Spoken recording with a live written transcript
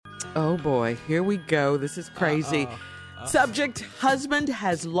Oh boy, here we go. This is crazy. Subject: husband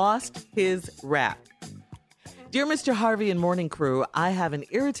has lost his rap. Dear Mr. Harvey and Morning Crew, I have an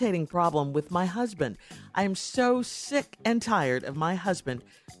irritating problem with my husband. I am so sick and tired of my husband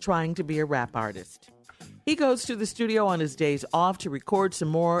trying to be a rap artist. He goes to the studio on his days off to record some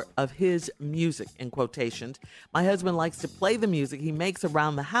more of his music, in quotations. My husband likes to play the music he makes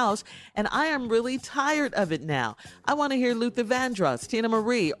around the house, and I am really tired of it now. I want to hear Luther Vandross, Tina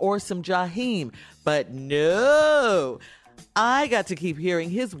Marie, or some Jaheim, but no. I got to keep hearing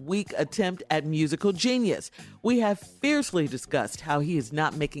his weak attempt at musical genius. We have fiercely discussed how he is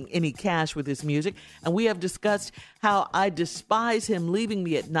not making any cash with his music, and we have discussed how I despise him leaving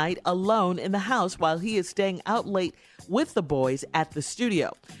me at night alone in the house while he is staying out late with the boys at the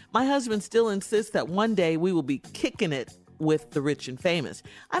studio. My husband still insists that one day we will be kicking it with the rich and famous.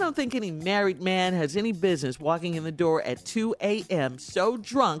 I don't think any married man has any business walking in the door at 2 a.m. so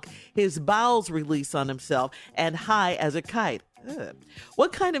drunk his bowels release on himself and high as a kite. Ugh.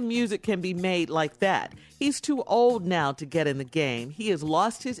 What kind of music can be made like that? He's too old now to get in the game. He has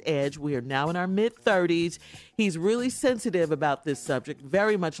lost his edge. We are now in our mid-30s. He's really sensitive about this subject,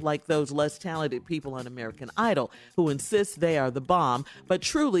 very much like those less talented people on American Idol who insist they are the bomb, but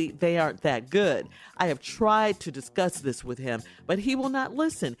truly they aren't that good. I have tried to discuss this with him, but he will not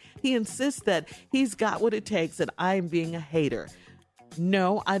listen. He insists that he's got what it takes and I am being a hater.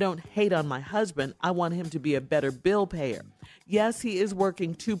 No, I don't hate on my husband. I want him to be a better bill payer. Yes, he is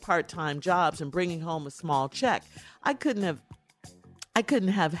working 2 part-time jobs and bringing home a small check. I couldn't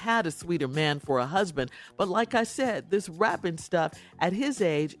have had a sweeter man for a husband, but like I said, this rapping stuff at his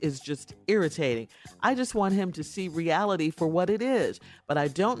age is just irritating. I just want him to see reality for what it is, but I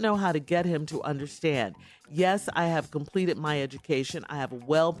don't know how to get him to understand. Yes, I have completed my education. I have a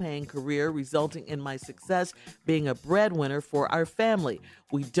well-paying career resulting in my success being a breadwinner for our family.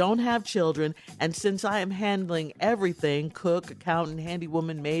 We don't have children, and since I am handling everything, cook, accountant,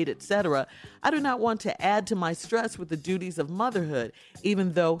 handywoman, maid, etc., I do not want to add to my stress with the duties of motherhood,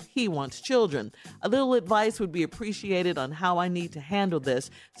 even though he wants children. A little advice would be appreciated on how I need to handle this,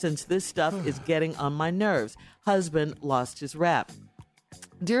 since this stuff is getting on my nerves. Husband lost his rap.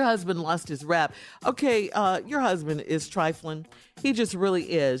 Dear husband lost his rap. Okay, your husband is trifling. He just really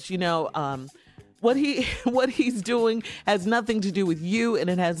is. You know, what he's doing has nothing to do with you, and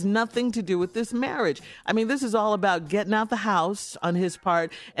it has nothing to do with this marriage. I mean, this is all about getting out the house on his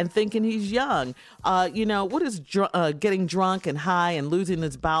part and thinking he's young. What is getting drunk and high and losing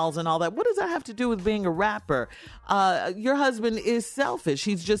his bowels and all that? What does that have to do with being a rapper? Your husband is selfish.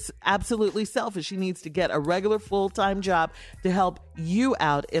 He's just absolutely selfish. He needs to get a regular full-time job to help you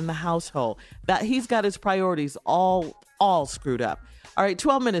out in the household. That he's got his priorities all screwed up. All right,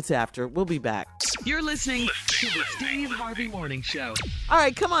 12 minutes after. We'll be back. You're listening to the Steve Harvey Morning Show. All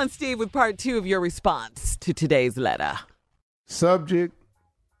right, come on, Steve, with part 2 of your response to today's letter. Subject: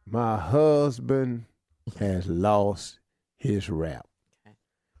 my husband has lost his rap. Okay.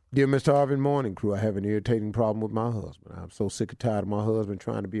 Dear Mr. Harvey Morning Crew, I have an irritating problem with my husband. I'm so sick and tired of my husband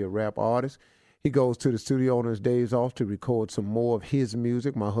trying to be a rap artist. He goes to the studio on his days off to record some more of his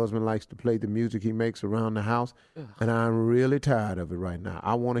music. My husband likes to play the music he makes around the house, and I'm really tired of it right now.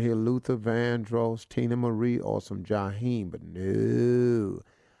 I want to hear Luther Vandross, Tina Marie, or some Jaheim, but no.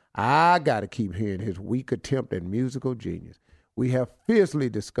 I got to keep hearing his weak attempt at musical genius. We have fiercely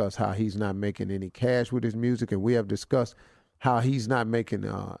discussed how he's not making any cash with his music, and we have discussed how he's not making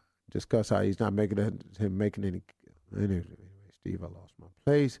any. Anyway, Steve, I lost my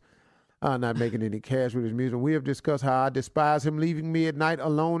place. Not making any cash with his music. We have discussed how I despise him leaving me at night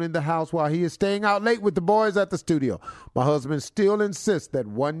alone in the house while he is staying out late with the boys at the studio. My husband still insists that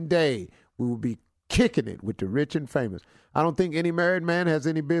one day we will be kicking it with the rich and famous. I don't think any married man has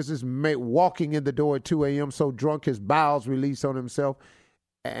any business walking in the door at 2 a.m. so drunk his bowels release on himself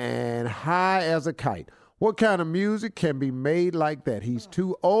and high as a kite. What kind of music can be made like that? He's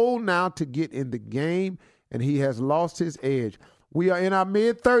too old now to get in the game, and he has lost his edge. We are in our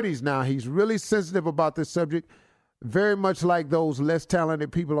mid-30s now. He's really sensitive about this subject, very much like those less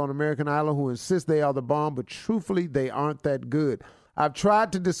talented people on American Idol who insist they are the bomb, but truthfully, they aren't that good. I've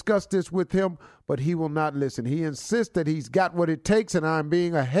tried to discuss this with him, but he will not listen. He insists that he's got what it takes and I'm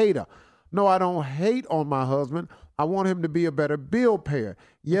being a hater. No, I don't hate on my husband. I want him to be a better bill payer.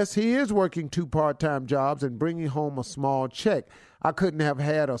 Yes, he is working 2 part-time jobs and bringing home a small check. I couldn't have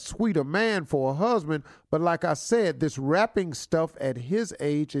had a sweeter man for a husband, but like I said, this rapping stuff at his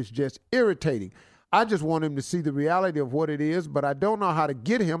age is just irritating. I just want him to see the reality of what it is, but I don't know how to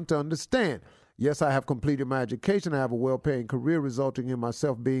get him to understand. Yes, I have completed my education. I have a well-paying career resulting in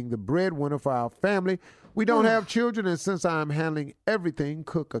myself being the breadwinner for our family. We don't have children, and since I am handling everything,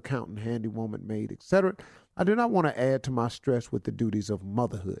 cook, accountant, handywoman, maid, etc., I do not want to add to my stress with the duties of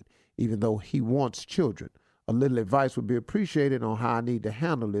motherhood, even though he wants children. A little advice would be appreciated on how I need to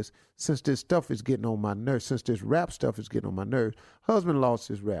handle this since this stuff is getting on my nerves, since this rap stuff is getting on my nerves. Husband lost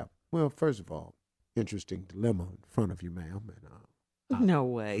his rap. Well, first of all, interesting dilemma in front of you, ma'am. And, No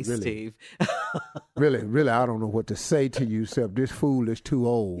way, really? Steve. really, I don't know what to say to you except this fool is too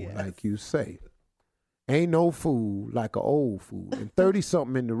old, Yes. like you say. Ain't no fool like an old fool. And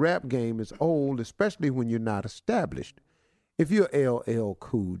 30-something in the rap game is old, especially when you're not established. If you're LL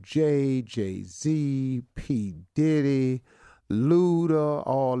Cool J, Jay-Z, P. Diddy, Luda,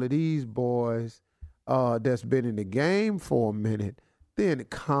 all of these boys that's been in the game for a minute, then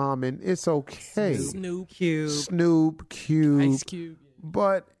Common, it's okay. Snoop, Cube. Cube. Ice Cube.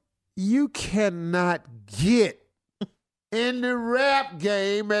 But you cannot get in the rap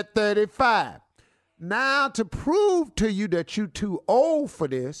game at 35. Now, to prove to you that you too old for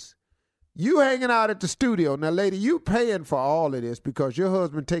this, you hanging out at the studio. Now, lady, you paying for all of this because your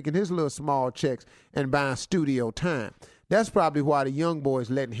husband taking his little small checks and buying studio time. That's probably why the young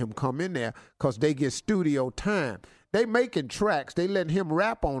boys letting him come in there, because they get studio time. They making tracks. They letting him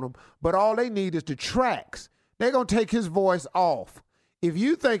rap on them, but all they need is the tracks. They going to take his voice off. If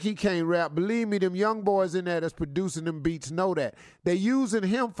you think he can't rap, believe me, them young boys in there that's producing them beats know that. They using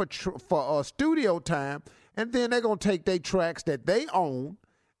him for studio time, and then they're going to take their tracks that they own,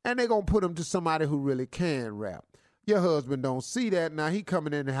 and they're going to put them to somebody who really can rap. Your husband don't see that. Now he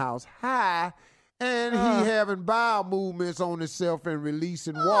coming in the house high, and he having bowel movements on himself and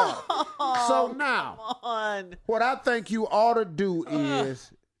releasing water. So now, what I think you ought to do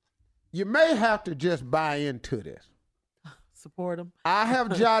is, you may have to just buy into this. Support him. I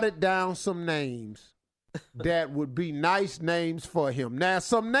have jotted down some names that would be nice names for him. Now,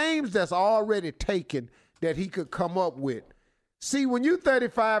 some names that's already taken that he could come up with. See, when you're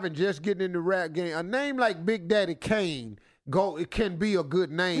 35 and just getting in the rap game, a name like Big Daddy Kane, it can be a good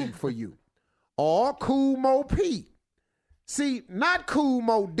name for you. Or Cool Mo P. See, not Cool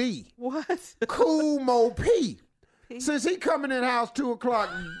Mo D. What? Cool Mo P. Since he coming in the house 2 o'clock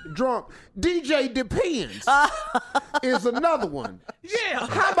drunk, DJ Depends is another one. Yeah.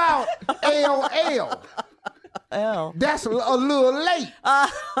 How about LL? L. That's a little late.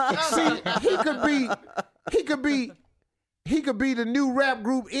 See, he could be the new rap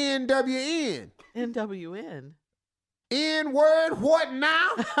group NWN. NWN. N-word, what now?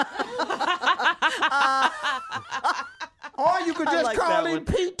 Or you could just like call that him one.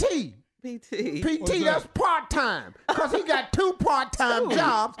 PT. PT. PT, that's part-time. Because he got 2 part-time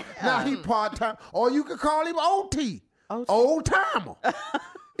jobs. Now he part-time. Or you could call him OT. Old-timer.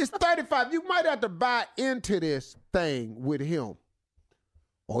 It's 35. You might have to buy into this thing with him.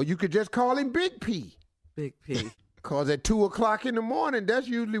 Or you could just call him Big P. Big P. Because at 2 o'clock in the morning, that's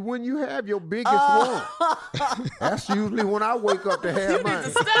usually when you have your biggest one. That's usually when I wake up to have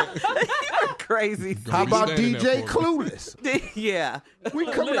mine. You're crazy. How about Standing DJ there for Clueless? Yeah. We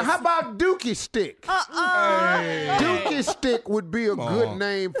coming. How about Dookie Stick? Dookie Stick would be a good on.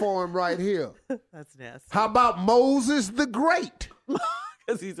 name for him right here. That's nasty. How about Moses the Great?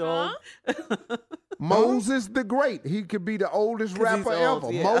 Because he's old. Moses the Great. He could be the oldest 'Cause he's rapper old,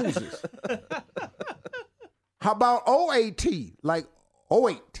 ever. yeah. Moses. How about OAT? Like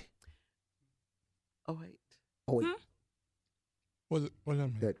 08. Oh, wait. 08. What does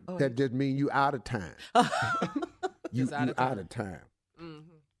that mean? That just means you out of time. you Just out of out of time.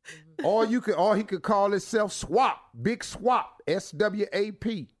 Or he could call himself Swap, Big Swap,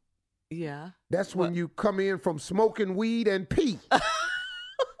 SWAP. Yeah. That's when you come in from smoking weed and pee.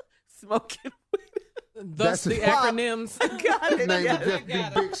 Smoking. Thus That's the a- acronyms. Got His it. name Yeah. would just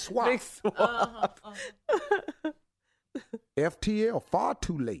be Big Swap. Big swap. FTL, far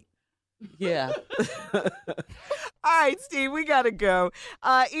too late. Yeah. All right, Steve, we got to go.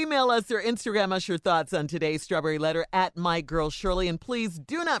 Email us or Instagram us your thoughts on today's Strawberry Letter at My Girl Shirley. And please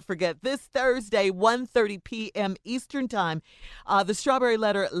do not forget this Thursday, 1:30 p.m. Eastern Time, the Strawberry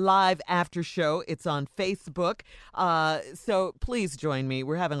Letter live after show. It's on Facebook. So please join me.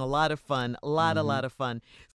 We're having a lot of fun, a lot of fun.